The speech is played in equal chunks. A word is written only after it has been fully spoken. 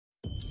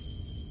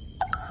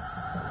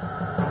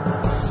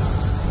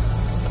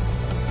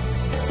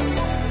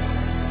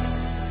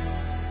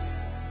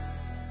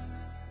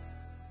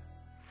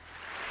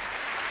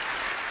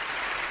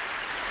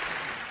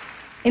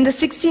In the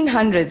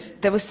 1600s,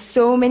 there were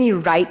so many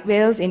right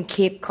whales in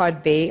Cape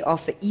Cod Bay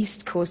off the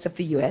east coast of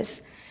the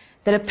US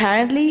that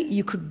apparently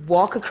you could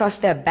walk across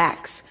their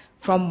backs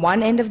from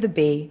one end of the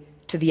bay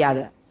to the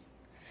other.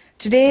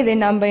 Today, they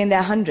number in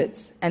their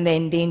hundreds, and they're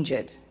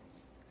endangered.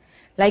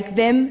 Like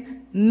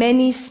them,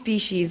 many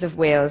species of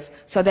whales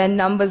saw their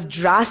numbers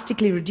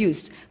drastically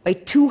reduced by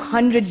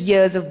 200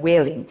 years of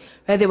whaling,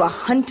 where they were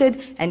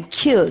hunted and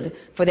killed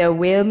for their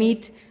whale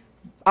meat,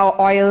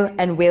 oil,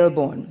 and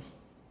whalebone.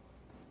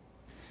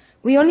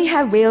 We only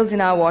have whales in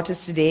our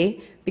waters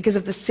today because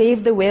of the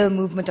Save the Whale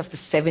movement of the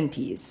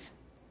 70s.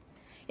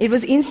 It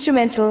was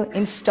instrumental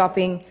in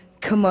stopping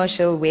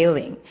commercial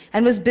whaling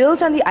and was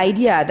built on the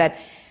idea that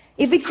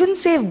if we couldn't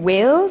save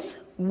whales,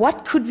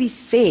 what could we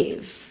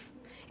save?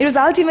 It was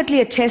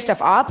ultimately a test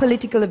of our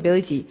political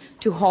ability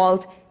to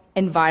halt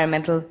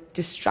environmental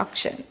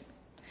destruction.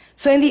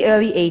 So in the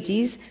early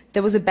 80s,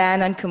 there was a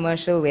ban on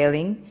commercial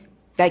whaling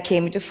that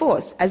came into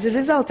force as a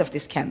result of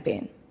this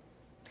campaign.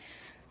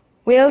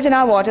 Whales in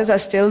our waters are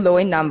still low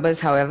in numbers,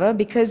 however,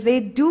 because they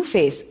do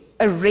face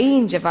a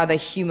range of other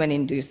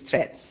human-induced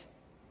threats.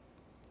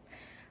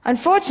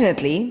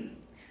 Unfortunately,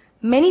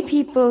 many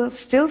people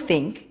still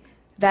think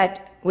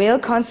that whale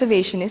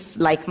conservationists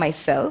like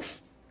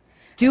myself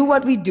do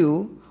what we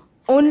do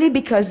only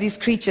because these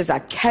creatures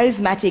are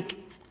charismatic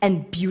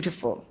and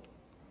beautiful.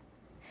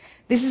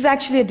 This is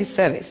actually a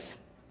disservice,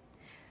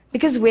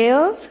 because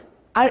whales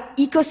are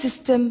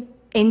ecosystem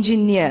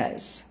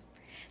engineers.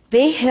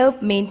 They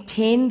help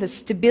maintain the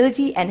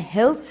stability and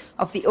health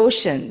of the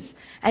oceans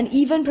and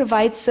even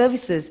provide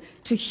services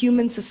to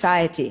human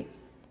society.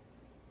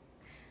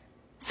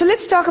 So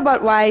let's talk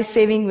about why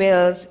saving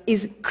whales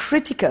is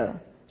critical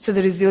to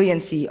the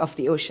resiliency of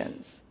the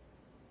oceans.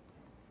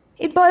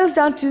 It boils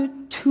down to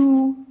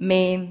two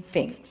main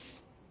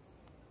things: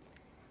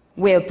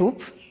 whale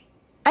poop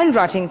and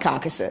rotting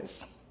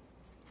carcasses.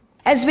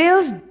 As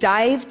whales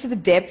dive to the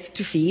depth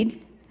to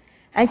feed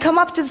and come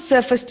up to the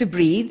surface to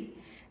breathe,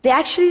 they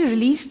actually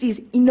release these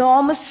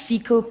enormous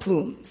fecal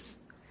plumes.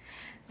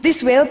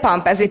 This whale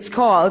pump, as it's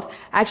called,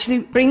 actually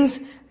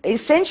brings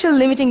essential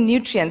limiting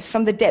nutrients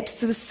from the depths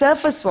to the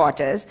surface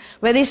waters,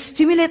 where they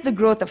stimulate the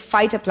growth of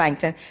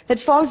phytoplankton that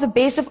forms the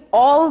base of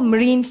all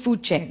marine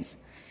food chains.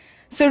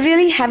 So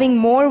really, having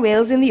more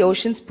whales in the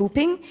oceans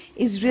pooping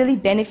is really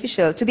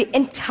beneficial to the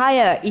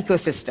entire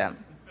ecosystem.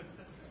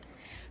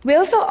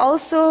 Whales are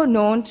also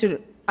known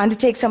to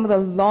undertake some of the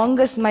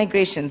longest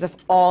migrations of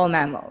all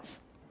mammals.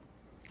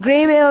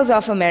 Gray whales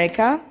of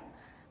America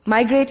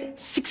migrate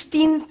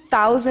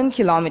 16,000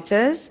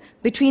 kilometers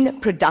between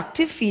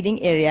productive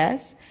feeding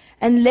areas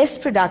and less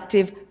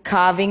productive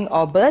calving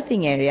or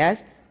birthing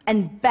areas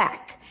and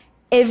back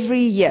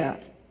every year.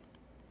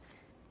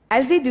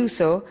 As they do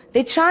so,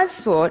 they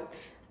transport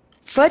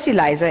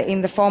fertilizer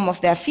in the form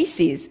of their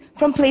feces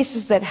from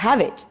places that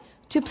have it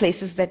to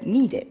places that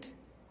need it.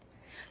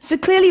 So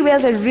clearly,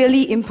 whales are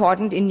really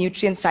important in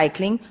nutrient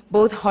cycling,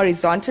 both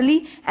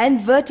horizontally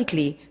and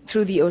vertically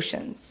through the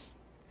oceans.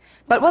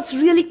 But what's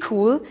really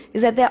cool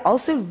is that they're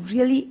also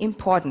really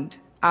important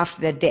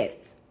after their death.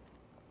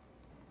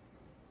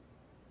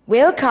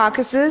 Whale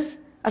carcasses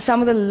are some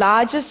of the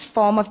largest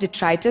form of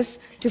detritus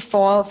to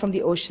fall from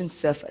the ocean's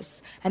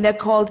surface, and they're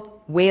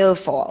called whale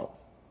fall.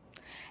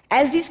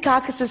 As these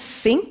carcasses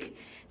sink,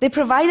 they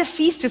provide a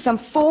feast to some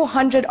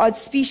 400-odd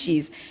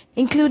species,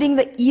 including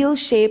the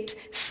eel-shaped,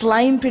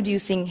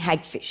 slime-producing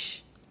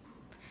hagfish.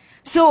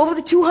 So over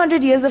the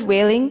 200 years of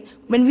whaling,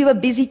 when we were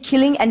busy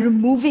killing and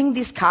removing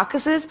these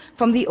carcasses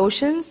from the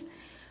oceans,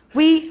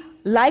 we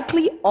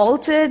likely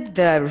altered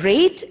the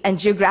rate and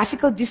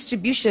geographical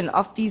distribution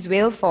of these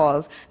whale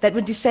falls that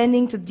were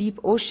descending to deep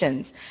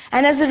oceans,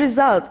 and as a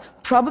result,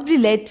 probably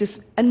led to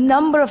a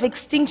number of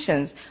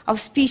extinctions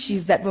of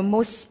species that were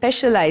most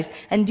specialized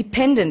and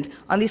dependent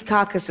on these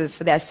carcasses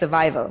for their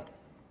survival.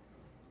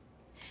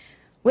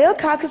 Whale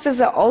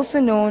carcasses are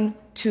also known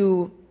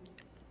to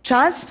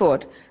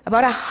transport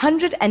about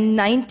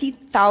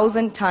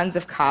 190,000 tons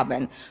of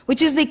carbon,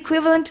 which is the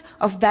equivalent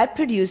of that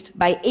produced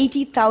by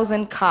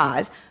 80,000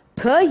 cars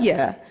per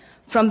year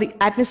from the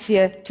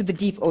atmosphere to the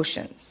deep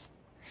oceans.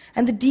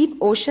 And the deep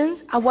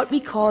oceans are what we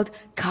call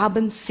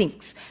carbon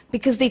sinks,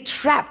 because they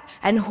trap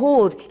and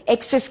hold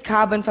excess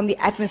carbon from the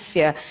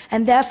atmosphere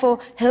and therefore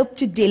help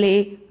to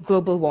delay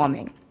global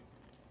warming.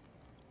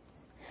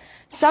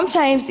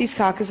 Sometimes these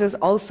carcasses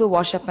also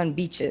wash up on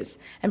beaches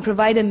and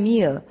provide a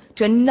meal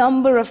to a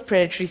number of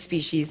predatory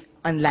species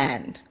on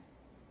land.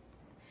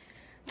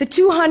 The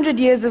 200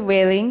 years of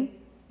whaling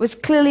was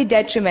clearly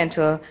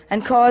detrimental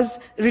and caused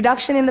a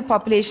reduction in the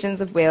populations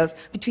of whales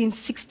between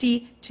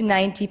 60 to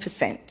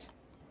 90%.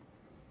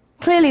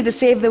 Clearly, the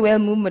Save the Whale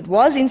movement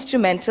was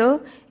instrumental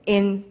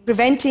in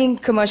preventing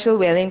commercial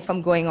whaling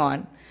from going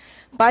on.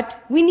 But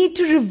we need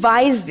to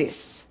revise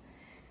this.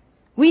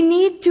 We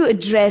need to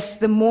address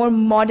the more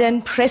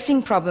modern,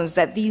 pressing problems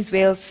that these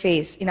whales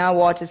face in our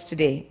waters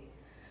today.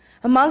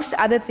 Amongst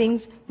other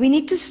things, we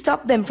need to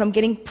stop them from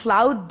getting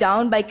plowed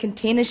down by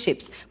container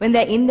ships when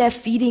they're in their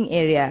feeding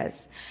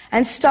areas,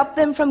 and stop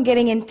them from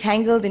getting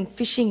entangled in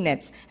fishing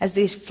nets as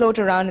they float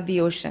around in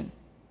the ocean.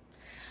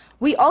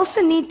 We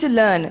also need to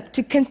learn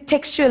to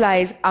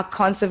contextualize our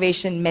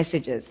conservation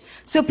messages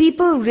so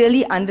people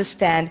really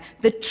understand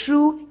the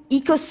true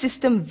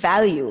ecosystem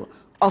value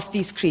of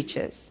these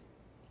creatures.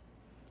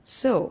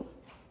 So,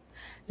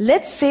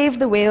 let's save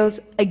the whales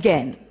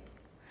again.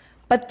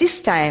 But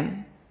this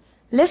time,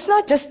 let's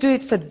not just do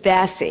it for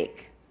their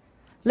sake.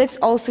 Let's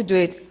also do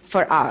it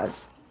for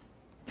ours.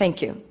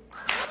 Thank you.